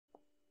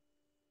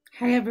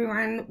Hi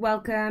everyone,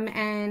 welcome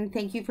and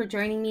thank you for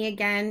joining me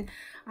again.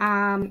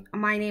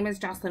 My name is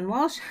Jocelyn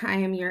Walsh. I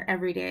am your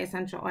everyday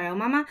essential oil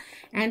mama,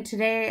 and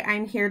today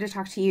I'm here to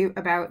talk to you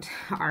about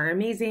our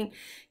amazing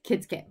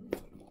kids kit.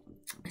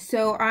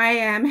 So I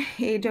am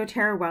a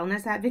doTERRA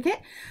wellness advocate.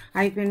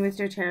 I've been with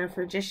doTERRA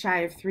for just shy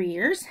of 3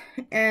 years,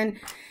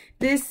 and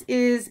this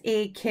is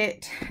a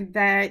kit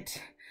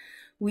that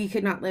we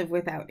could not live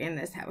without in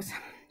this house.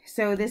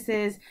 So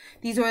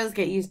these oils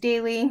get used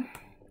daily.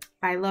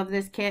 I love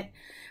this kit.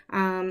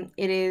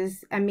 It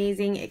is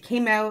amazing. It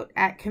came out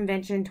at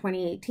Convention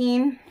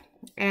 2018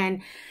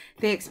 and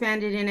they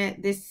expanded in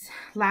it this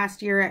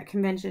last year at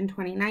Convention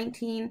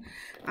 2019.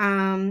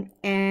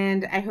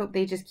 And I hope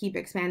they just keep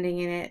expanding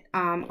in it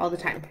all the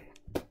time.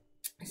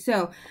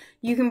 So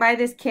you can buy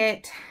this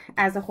kit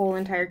as a whole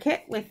entire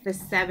kit with the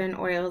 7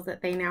 oils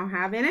that they now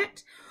have in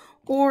it,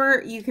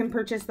 or you can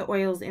purchase the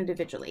oils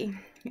individually.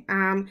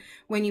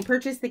 When you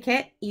purchase the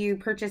kit, you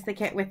purchase the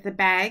kit with the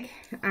bag.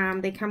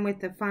 They come with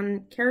the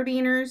fun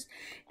carabiners,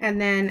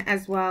 and then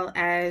as well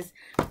as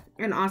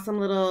an awesome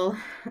little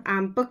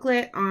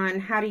booklet on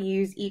how to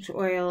use each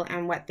oil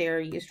and what they're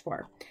used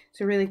for.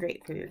 So really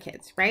great for your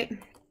kids, right?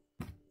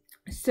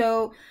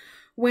 So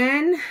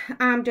when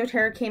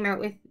doTERRA came out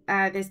with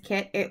this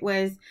kit, it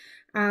was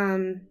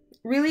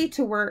really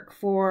to work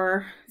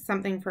for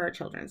something for our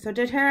children. So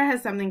doTERRA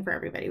has something for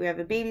everybody. We have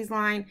a babies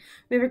line,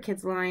 we have a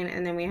kids line,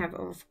 and then we have,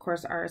 of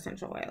course, our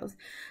essential oils.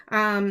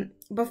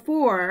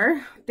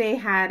 Before, they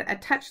had a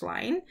touch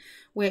line,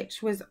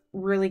 which was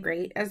really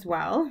great as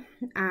well.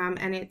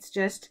 And it's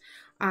just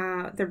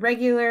the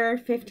regular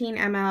 15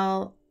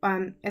 ml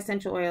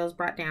essential oils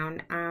brought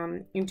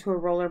down into a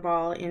roller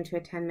ball, into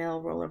a 10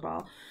 ml roller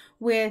ball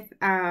with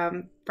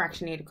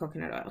fractionated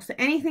coconut oil. So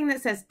anything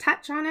that says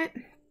touch on it,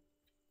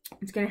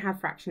 it's going to have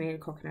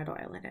fractionated coconut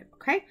oil in it.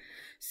 Okay.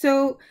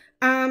 So,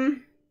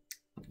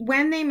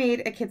 when they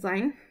made a kids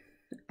line,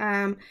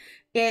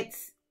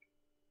 it's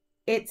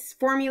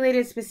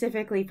formulated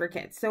specifically for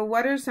kids. So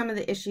what are some of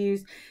the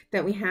issues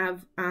that we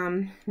have,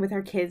 with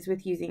our kids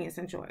with using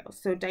essential oils?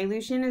 So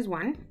dilution is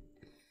one.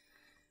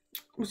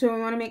 So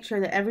we want to make sure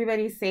that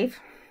everybody's safe,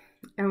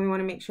 and we want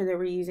to make sure that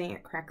we're using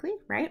it correctly.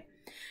 Right.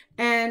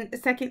 And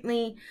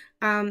secondly,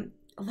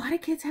 a lot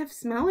of kids have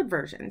smell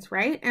aversions,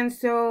 right? And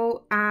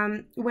so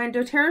when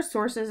doTERRA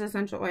sources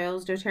essential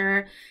oils,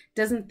 doTERRA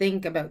doesn't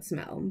think about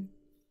smell.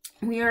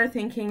 We are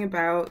thinking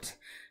about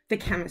the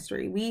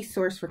chemistry. We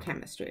source for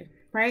chemistry,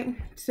 right?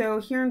 So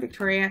here in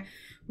Victoria,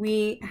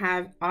 we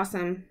have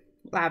awesome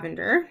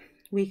lavender.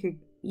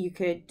 You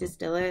could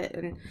distill it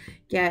and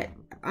get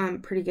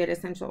pretty good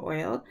essential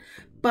oil.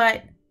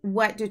 But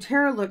what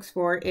doTERRA looks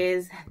for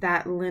is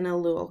that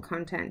linalool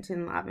content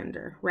in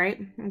lavender, right?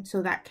 And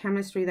so that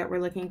chemistry that we're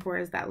looking for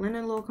is that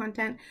linalool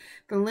content.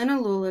 The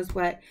linalool is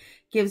what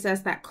gives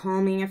us that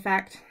calming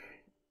effect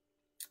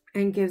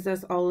and gives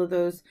us all of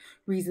those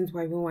reasons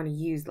why we want to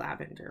use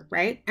lavender,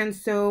 right? And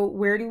so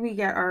where do we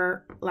get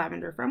our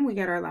lavender from? We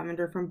get our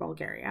lavender from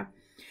Bulgaria.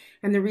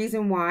 And the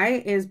reason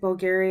why is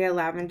Bulgaria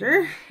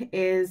lavender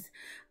has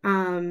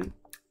the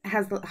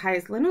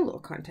highest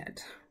linalool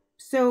content.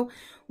 So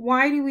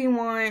why do we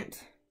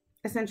want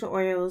essential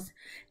oils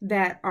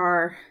that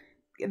are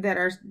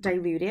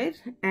diluted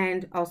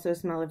and also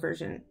smell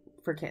aversion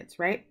for kids,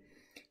 right?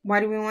 Why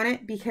do we want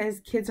it?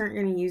 Because kids aren't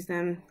going to use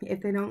them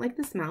if they don't like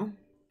the smell.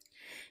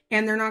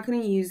 And they're not going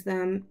to use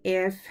them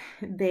if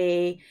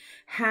they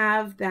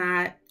have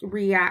that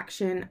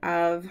reaction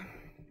of,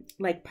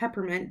 like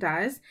peppermint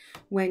does,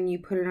 when you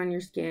put it on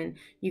your skin,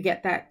 you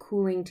get that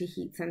cooling to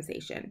heat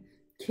sensation.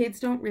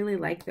 Kids don't really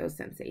like those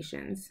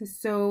sensations.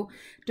 So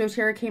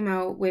doTERRA came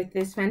out with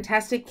this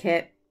fantastic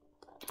kit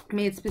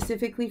made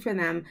specifically for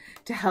them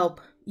to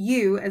help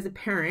you as a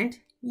parent,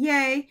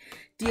 yay,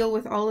 deal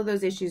with all of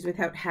those issues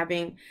without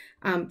having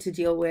to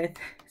deal with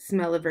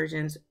smell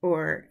aversions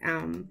or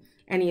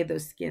any of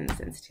those skin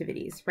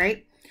sensitivities,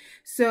 right?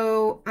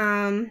 So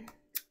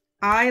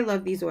I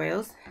love these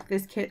oils.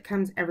 This kit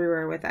comes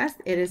everywhere with us.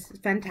 It is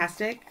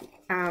fantastic.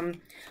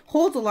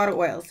 Holds a lot of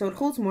oil, so it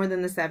holds more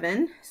than the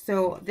 7.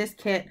 So this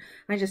kit,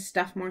 I just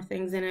stuff more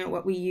things in it,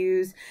 what we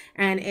use,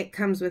 and it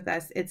comes with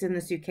us. It's in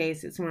the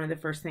suitcase. It's one of the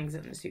first things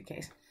in the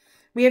suitcase.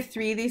 We have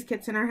 3 of these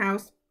kits in our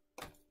house.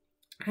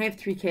 I have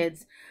 3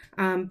 kids.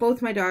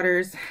 Both my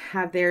daughters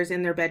have theirs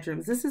in their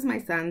bedrooms. This is my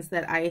son's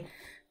that I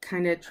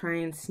kind of try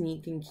and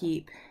sneak and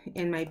keep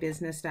in my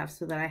business stuff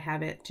so that I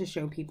have it to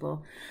show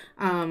people.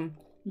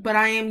 But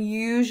I am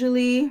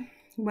usually,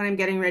 when I'm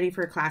getting ready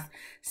for a class,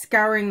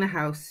 scouring the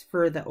house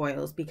for the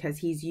oils because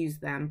he's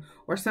used them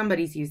or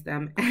somebody's used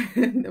them.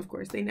 And of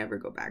course, they never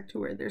go back to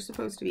where they're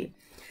supposed to be.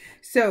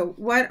 So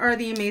what are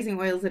the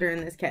amazing oils that are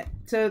in this kit?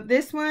 So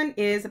this one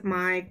is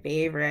my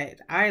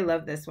favorite. I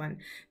love this one.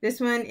 This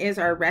one is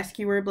our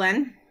Rescuer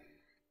blend.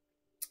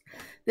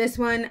 This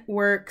one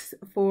works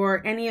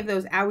for any of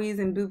those owies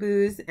and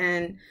boo-boos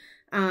and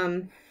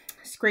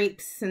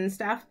scrapes and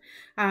stuff.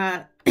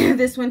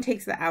 This one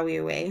takes the owie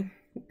away.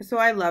 So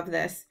I love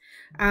this.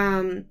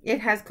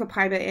 It has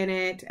copaiba in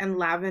it and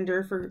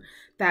lavender for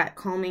that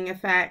calming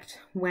effect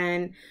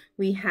when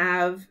we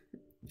have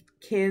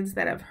kids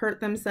that have hurt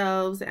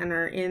themselves and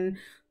are in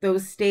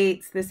those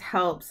states. This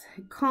helps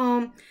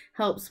calm,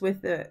 helps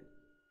with the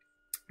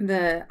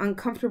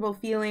uncomfortable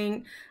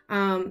feeling,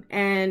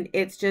 and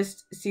it's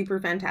just super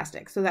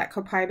fantastic. So that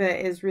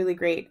copaiba is really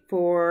great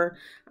for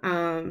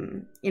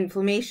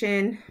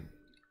inflammation.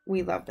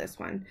 We love this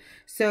one.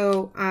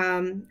 So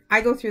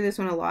I go through this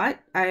one a lot.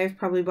 I've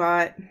probably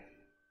bought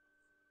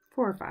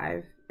 4 or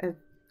 5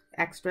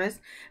 extras,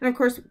 and of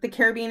course the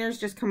carabiners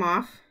just come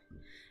off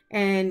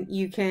and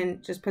you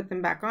can just put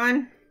them back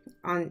on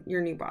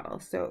your new bottle.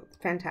 So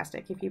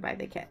fantastic if you buy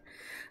the kit.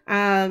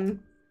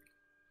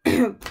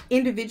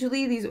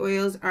 Individually, these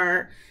oils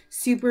are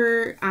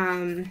super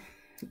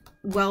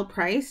well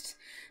priced.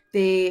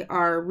 They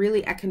are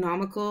really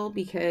economical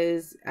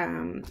because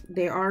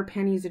they are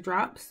pennies a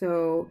drop.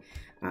 So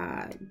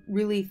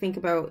really think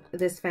about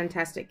this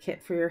fantastic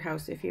kit for your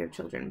house if you have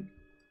children.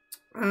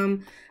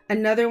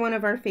 Another one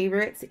of our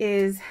favorites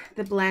is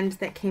the blend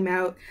that came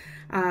out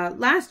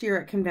last year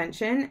at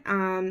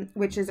convention,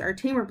 which is our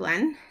Tamer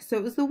blend. So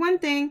it was the one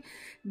thing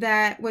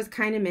that was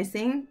kind of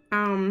missing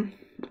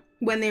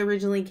when they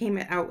originally came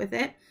out with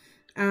it.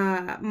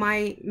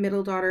 My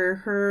middle daughter,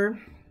 her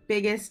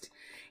biggest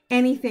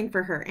anything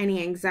for her,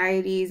 any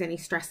anxieties, any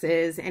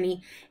stresses,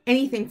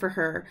 anything for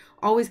her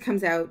always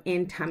comes out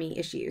in tummy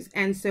issues.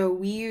 And so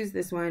we use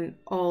this one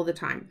all the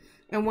time.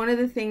 And one of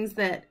the things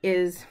that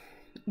is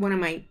one of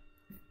my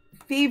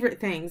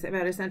favorite things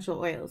about essential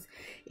oils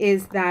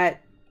is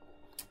that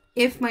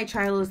if my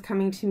child is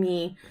coming to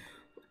me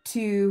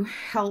to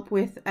help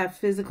with a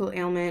physical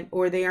ailment,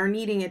 or they are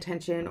needing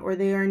attention, or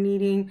they are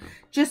needing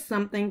just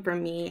something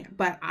from me,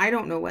 but I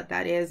don't know what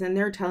that is, and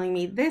they're telling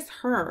me this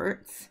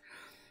hurts,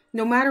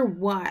 no matter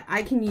what,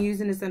 I can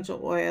use an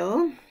essential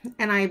oil,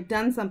 and I've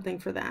done something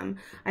for them.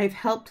 I've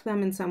helped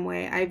them in some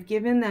way. I've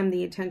given them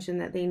the attention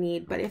that they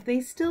need. But if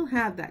they still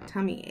have that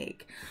tummy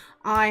ache,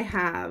 I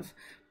have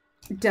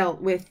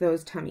dealt with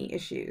those tummy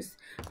issues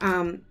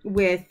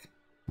with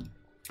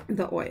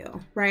the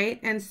oil, right?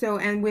 And so,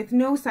 and with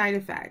no side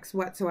effects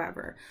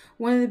whatsoever.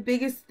 One of the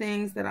biggest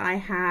things that I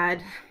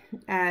had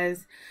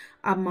as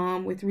a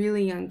mom with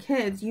really young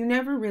kids, you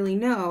never really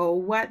know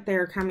what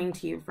they're coming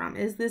to you from.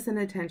 Is this an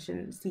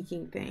attention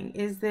seeking thing?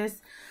 Is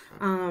this,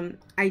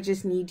 I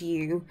just need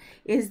you?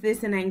 Is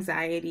this an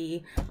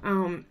anxiety?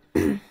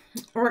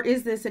 Or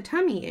is this a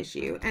tummy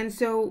issue? And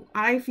so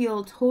I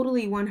feel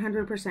totally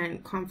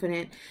 100%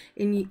 confident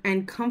in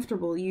and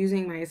comfortable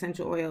using my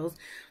essential oils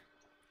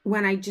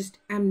when I just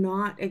am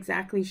not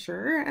exactly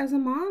sure as a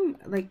mom,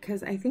 like,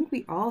 because I think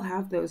we all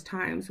have those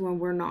times when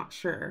we're not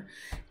sure.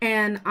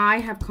 And I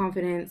have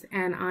confidence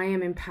and I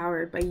am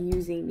empowered by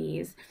using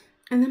these.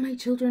 And then my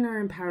children are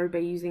empowered by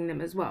using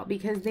them as well,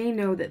 because they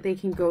know that they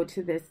can go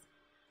to this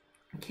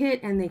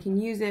kit and they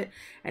can use it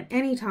at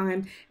any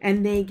time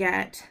and they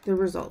get the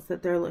results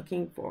that they're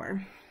looking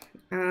for.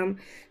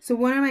 So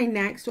one of my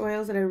next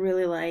oils that I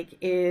really like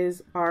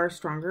is our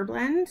Stronger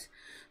blend.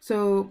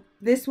 So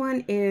this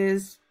one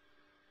is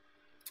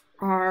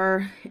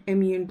our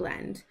immune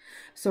blend,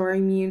 so our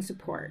immune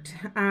support.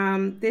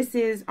 This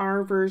is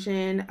our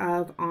version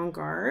of On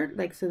Guard,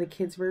 like, so the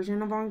kids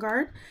version of On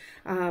Guard.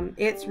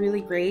 It's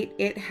really great.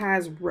 It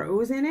has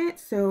rose in it,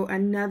 so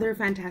another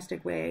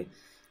fantastic way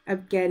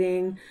of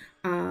getting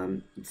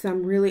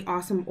some really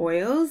awesome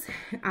oils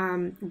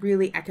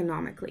really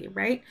economically,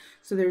 right?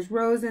 So there's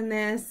rose in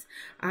this.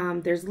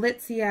 There's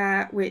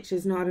Litsea, which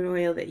is not an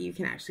oil that you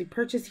can actually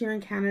purchase here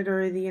in Canada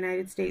or the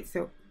United States,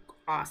 so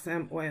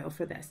awesome oil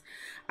for this,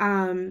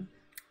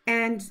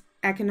 and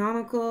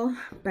economical,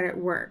 but it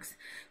works.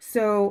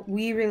 So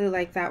we really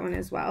like that one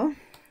as well.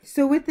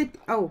 So with the,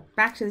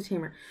 back to the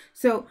Tamer.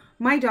 So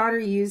my daughter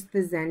used the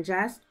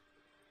Zengest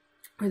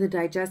or the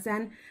Digest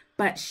Zen,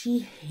 but she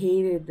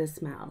hated the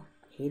smell.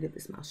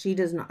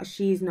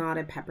 She's not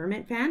a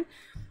peppermint fan.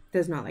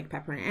 Does not like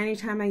peppermint.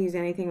 Anytime I use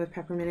anything with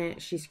peppermint in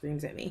it, she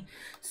screams at me.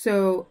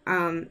 So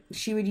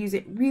she would use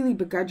it really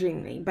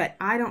begrudgingly, but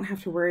I don't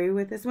have to worry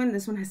with this one.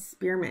 This one has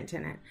spearmint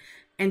in it,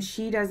 and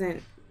she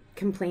doesn't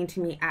complain to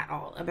me at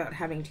all about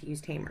having to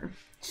use Tamer.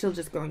 She'll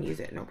just go and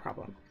use it, no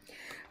problem.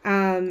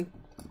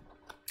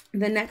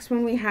 The next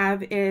one we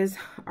have is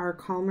our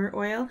Calmer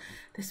oil.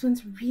 This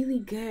one's really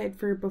good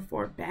for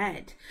before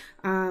bed,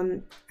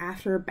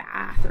 after a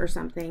bath or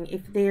something.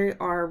 If they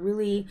are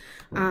really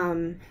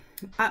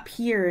up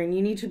here and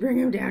you need to bring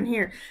them down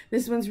here,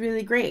 this one's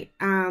really great.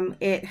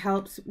 It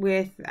helps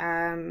with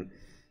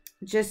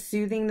just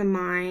soothing the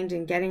mind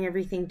and getting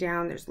everything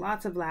down. There's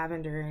lots of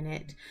lavender in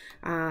it,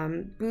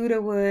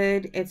 Buddha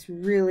wood. It's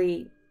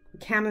really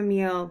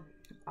chamomile.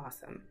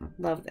 Awesome.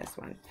 Love this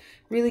one.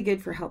 Really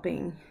good for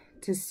helping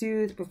to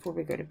soothe before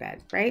we go to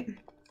bed, right?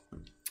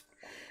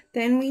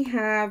 Then we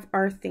have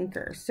our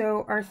Thinker.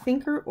 So our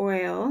Thinker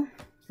oil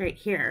right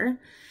here,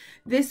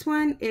 this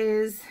one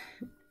is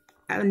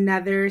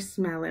another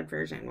smell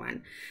aversion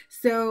one.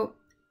 So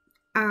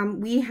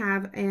we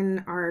have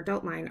in our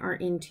adult line our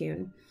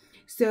Intune.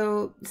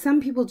 So some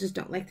people just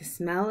don't like the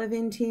smell of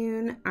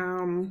Intune.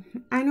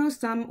 I know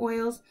some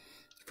oils,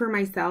 for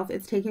myself,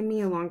 it's taken me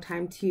a long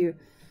time to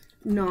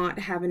not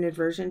have an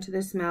aversion to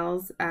the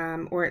smells,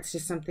 or it's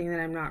just something that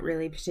I'm not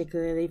really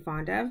particularly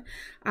fond of.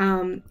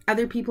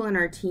 Other people in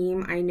our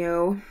team I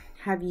know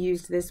have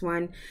used this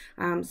one.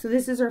 So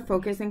this is our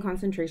focus and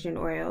concentration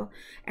oil,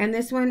 and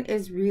this one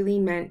is really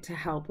meant to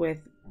help with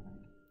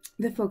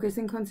the focus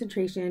and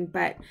concentration,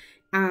 but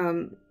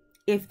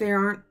if they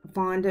aren't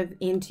fond of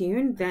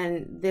Intune,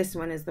 then this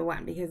one is the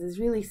one, because it's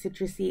really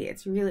citrusy.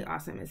 It's really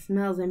awesome. It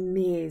smells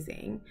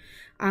amazing.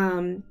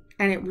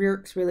 And it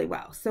works really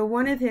well. So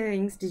one of the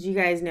things, did you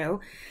guys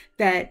know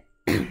that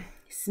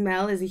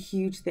smell is a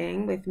huge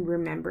thing with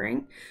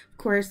remembering? Of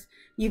course,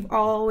 you've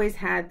always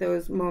had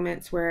those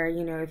moments where,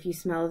 you know, if you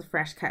smell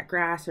fresh cut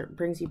grass, it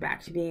brings you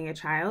back to being a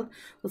child.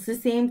 Well, it's the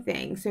same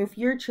thing. So if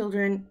your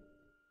children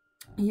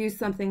use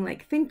something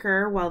like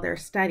Thinker while they're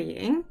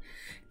studying,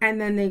 and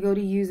then they go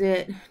to use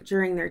it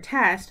during their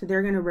test,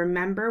 they're going to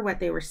remember what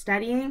they were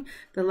studying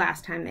the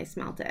last time they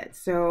smelled it.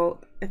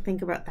 So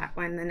think about that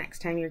one the next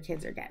time your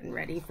kids are getting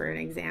ready for an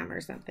exam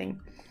or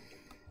something.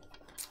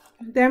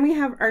 Then we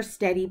have our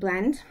Steady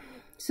Blend.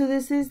 So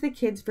this is the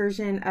kids'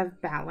 version of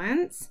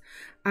Balance.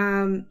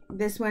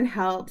 This one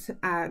helps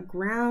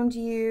ground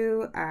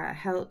you,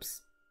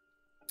 helps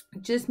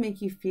just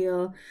make you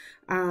feel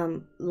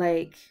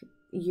like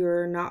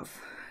you're not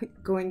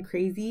going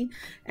crazy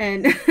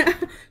and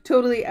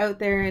totally out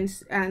there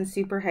and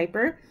super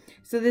hyper.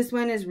 So this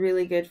one is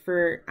really good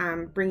for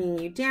bringing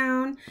you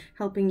down,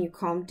 helping you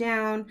calm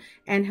down,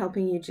 and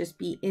helping you just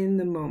be in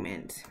the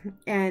moment.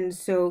 And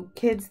so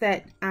kids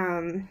that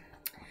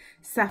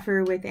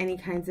suffer with any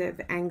kinds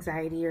of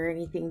anxiety or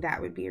anything,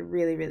 that would be a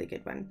really, really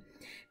good one.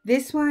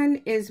 This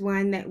one is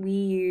one that we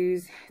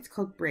use. It's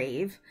called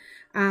Brave.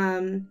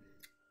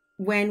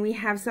 When we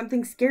have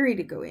something scary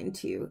to go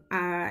into,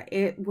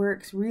 it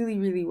works really,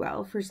 really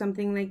well for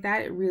something like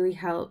that. It really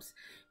helps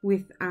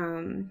with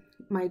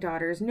my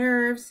daughter's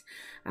nerves.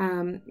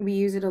 We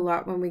use it a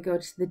lot when we go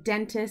to the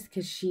dentist,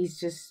 because she's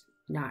just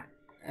not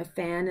a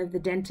fan of the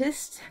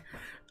dentist.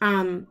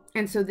 And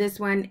so this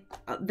one,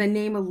 the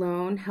name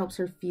alone helps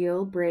her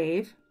feel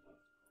brave.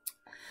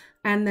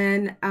 And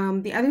then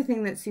the other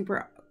thing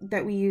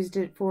that we used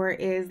it for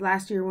is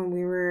last year when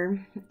we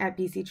were at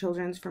BC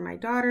Children's for my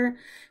daughter.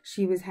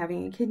 She was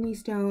having a kidney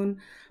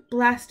stone,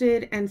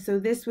 blasted, and so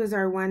this was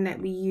our one that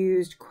we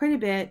used quite a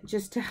bit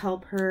just to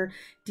help her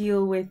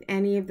deal with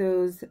any of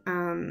those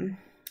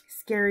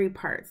scary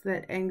parts,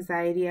 that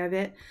anxiety of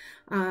it,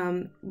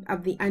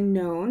 of the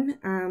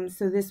unknown.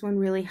 So this one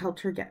really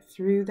helped her get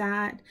through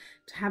that,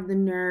 to have the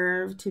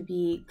nerve to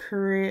be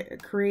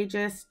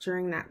courageous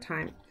during that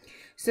time.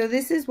 So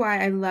this is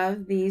why I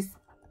love these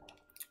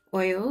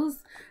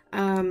oils.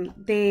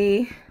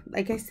 They,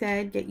 like I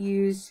said, get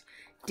used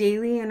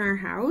daily in our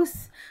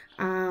house.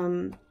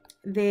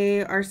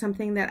 They are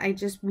something that I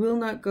just will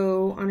not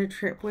go on a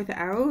trip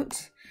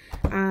without.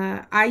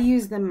 I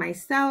use them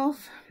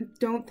myself.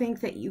 Don't think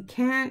that you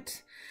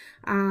can't.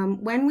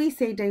 When we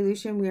say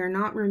dilution, we are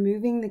not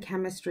removing the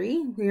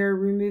chemistry, we are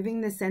removing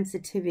the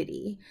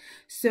sensitivity.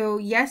 So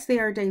yes, they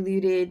are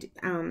diluted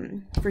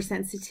for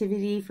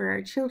sensitivity for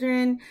our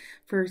children,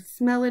 for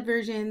smell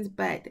aversions,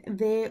 but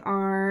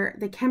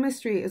the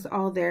chemistry is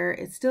all there.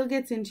 It still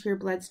gets into your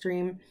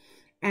bloodstream,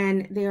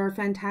 and they are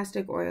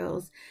fantastic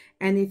oils.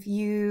 And if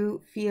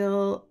you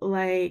feel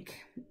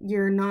like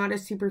you're not a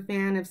super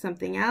fan of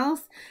something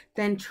else,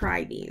 then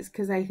try these,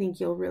 because I think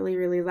you'll really,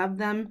 really love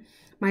them.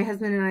 My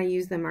husband and I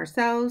use them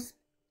ourselves,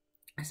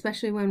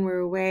 especially when we're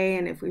away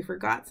and if we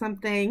forgot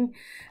something.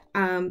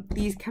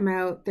 These come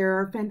out. There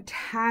are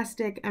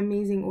fantastic,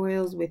 amazing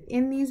oils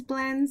within these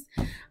blends,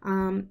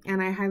 and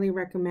I highly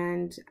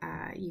recommend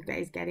you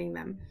guys getting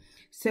them.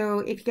 So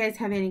if you guys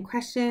have any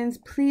questions,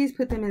 please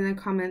put them in the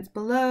comments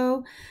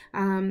below.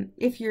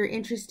 If you're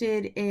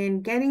interested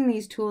in getting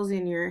these tools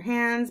in your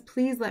hands,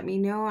 please let me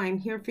know. I'm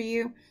here for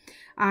you.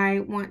 I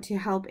want to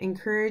help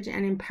encourage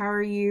and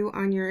empower you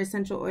on your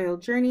essential oil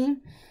journey.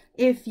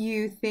 If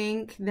you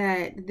think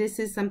that this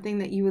is something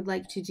that you would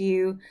like to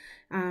do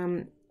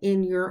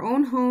in your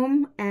own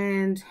home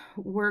and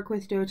work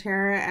with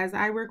doTERRA as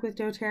I work with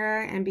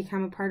doTERRA and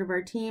become a part of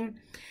our team,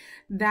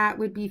 that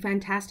would be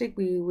fantastic.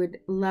 We would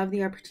love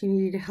the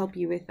opportunity to help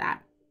you with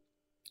that.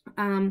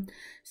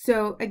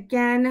 So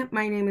again,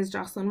 my name is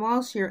Jocelyn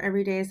Walsh, your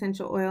Everyday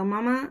Essential Oil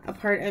Mama, a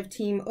part of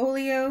Team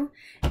Oleo,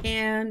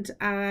 and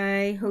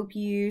I hope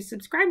you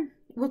subscribe.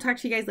 We'll talk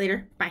to you guys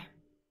later. Bye.